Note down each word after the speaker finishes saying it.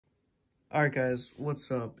Alright guys, what's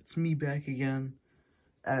up? It's me back again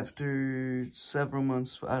after several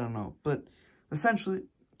months, I don't know. But essentially,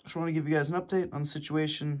 I just want to give you guys an update on the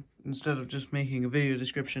situation instead of just making a video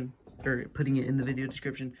description or putting it in the video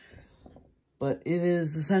description. But it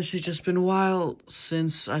has essentially just been a while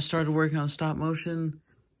since I started working on stop motion.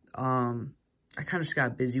 I kind of just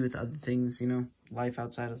got busy with other things, you know, life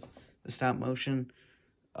outside of the stop motion.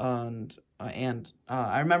 And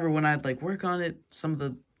I remember when I'd like work on it, some of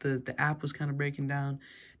the app was kind of breaking down.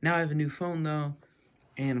 Now I have a new phone though,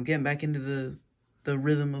 and I'm getting back into the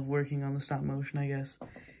rhythm of working on the stop motion, I guess.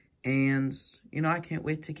 And you know, I can't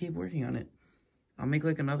wait to keep working on it. I'll make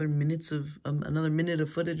like another minute of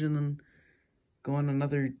footage and then go on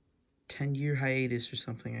another 10-year hiatus or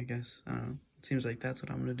something, I guess. I don't know. It seems like that's what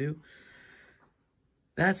I'm gonna do.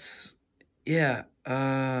 Yeah.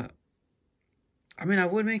 I mean, I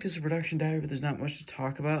would make this a production diary, but there's not much to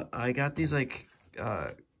talk about. I got these like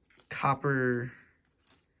copper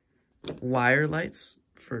wire lights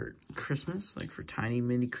for Christmas, like for tiny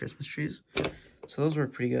mini Christmas trees. So those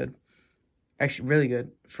work pretty good. Actually, really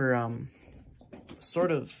good for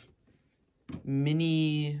sort of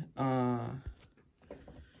mini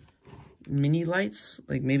lights,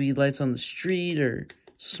 like maybe lights on the street or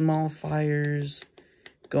small fires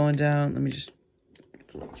going down. Let me just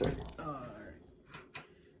sorry.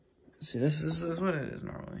 See, this is what it is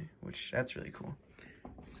normally, which that's really cool.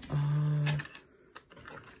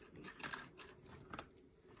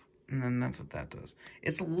 And then that's what that does.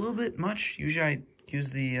 It's a little bit much. Usually I use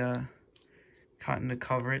the cotton to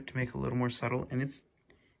cover it to make it a little more subtle, and it's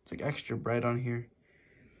like extra bright on here.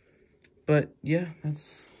 But yeah,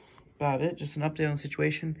 that's about it. Just an update on the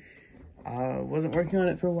situation. Wasn't working on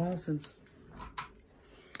it for a while since,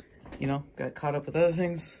 you know, got caught up with other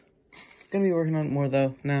things. Gonna be working on it more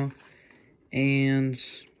though now, and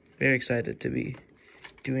very excited to be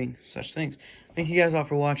doing such things. Thank you guys all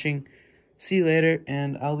for watching. See you later,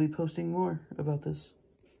 and I'll be posting more about this,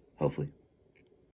 hopefully.